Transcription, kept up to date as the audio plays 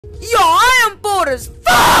Yo, I am bored as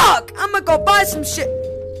fuck! I'ma go buy some shit.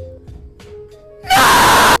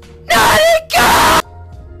 No! Not again!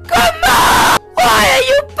 Come on! Why are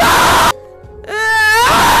you bored?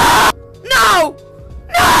 No!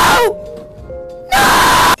 No!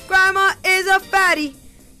 No! Grandma is a fatty.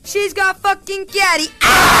 She's got fucking catty.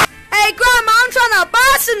 Ah! Hey, Grandma, I'm trying to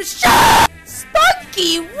buy some shit!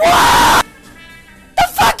 Spunky, what? The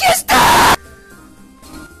fuck is that?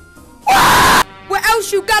 What? Where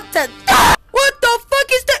else you got to die? What the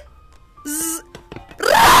fuck is that?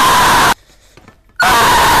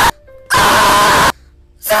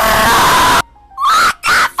 What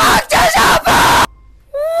the fuck just happened?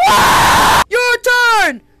 What? Your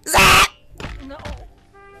turn! Zap! No.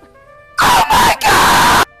 Oh my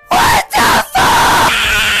god! What the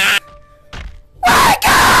fuck? Wake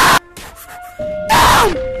up! No!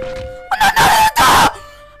 No, no, no, no!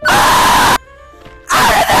 Ah!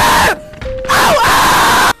 Out of there! Ow!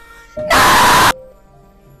 Ah! No!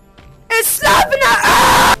 It's slapping her!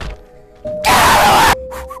 Get out of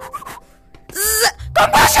the way!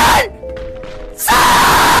 Compression!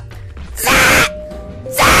 Zap! Zap!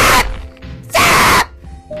 Zap! Zap!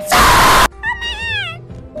 Zap!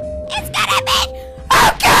 It's gonna be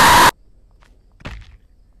okay!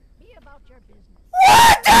 Be about your business.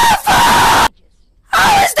 What the fuck? How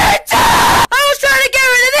is that tough? I was trying to get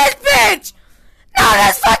rid of this bitch! Now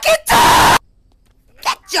that's fucking tough!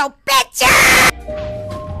 Get your bitch out!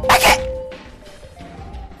 Okay!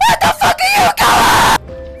 What the fuck are you going?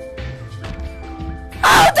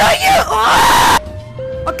 How do you?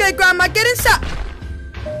 Okay, Grandma, get inside.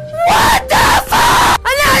 What the fuck?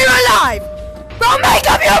 And now you're alive! Go make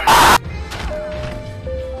up your mind!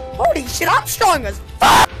 Holy shit, I'm strong as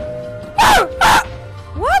fuck!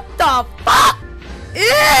 What the fuck?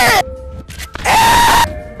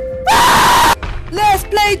 Let's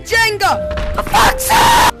play Jenga! For fuck's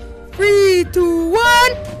sake! 3, 2, 1.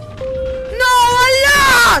 No, I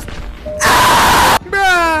lost!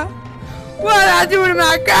 Bruh! What did I do to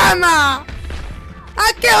my grandma?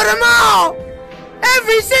 I killed them all!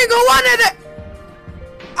 Every single one of them!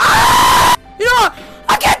 You know what?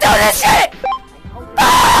 I can't do this shit!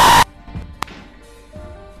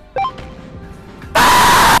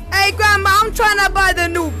 Hey, Grandma, I'm trying to buy the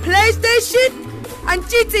new PlayStation and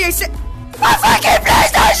GTA 6. My fucking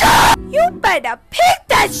PlayStation! You better pick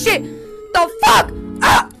that shit! The fuck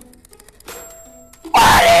up!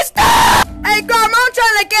 What is that? Hey, Grandma, I'm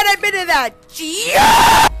trying to get a bit of that.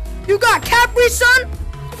 Yeah! You got Capri Sun?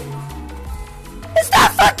 It's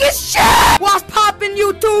that fucking shit! What's poppin',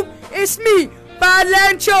 YouTube? It's me,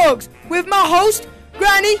 Badland Chugs, with my host,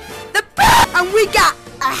 Granny the Bat, and we got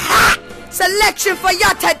a hot selection for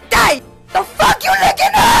ya today. The fuck you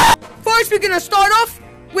looking at? First, we're gonna start off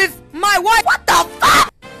with my wife. What the fuck?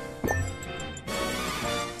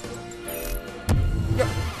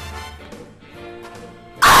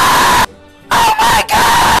 Oh my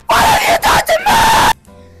god! What have you done to me?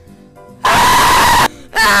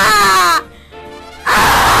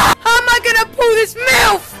 How am I gonna pull this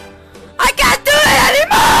MILF? I can't do it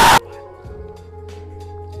anymore!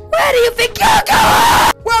 Where do you think you're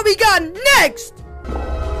going? What we got next?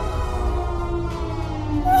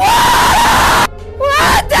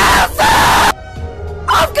 What the fuck?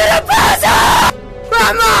 I'm gonna pass out!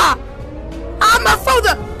 Grandma! I'm a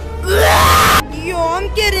folder! Yo, I'm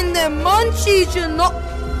getting the munchies, you know.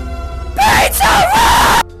 Pizza!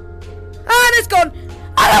 And it's gone.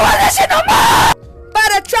 I don't want this shit no more!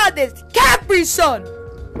 Better try this Capri Sun!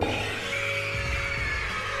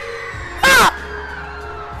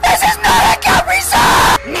 This is not a Capri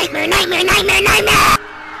Sun! Nightmare, nightmare, nightmare, nightmare!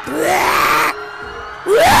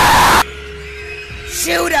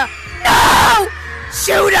 Shooter! No!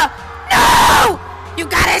 Shooter! No! You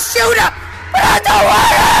gotta shoot her! But I don't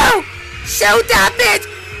want to! Shoot that bitch!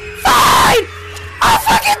 Fine! I'll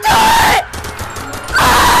fucking do it!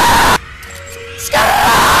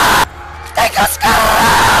 Scarra! Take a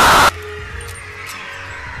scarra!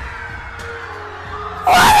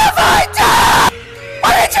 What have I done?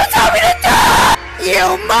 What did you tell me to do? You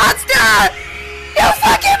monster! You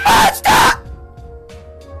fucking monster!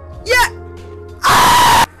 Yeah!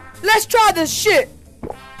 Let's try this shit!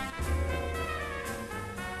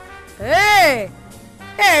 Hey!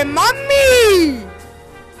 Hey, mommy!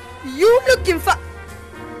 You looking for...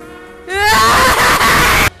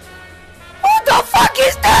 Who the fuck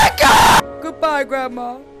is that guy? Goodbye,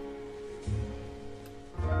 Grandma.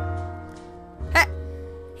 Hey,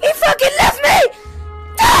 he fucking left me!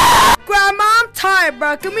 Grandma, I'm tired,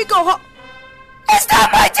 bro. Can we go home? It's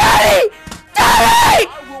not my daddy! Daddy!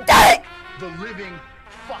 Daddy! The living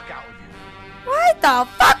fuck out of you. Why the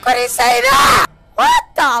fuck would he say that? What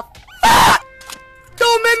the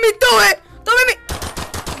Don't make me do it! Don't make me...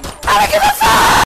 I don't give a fuck!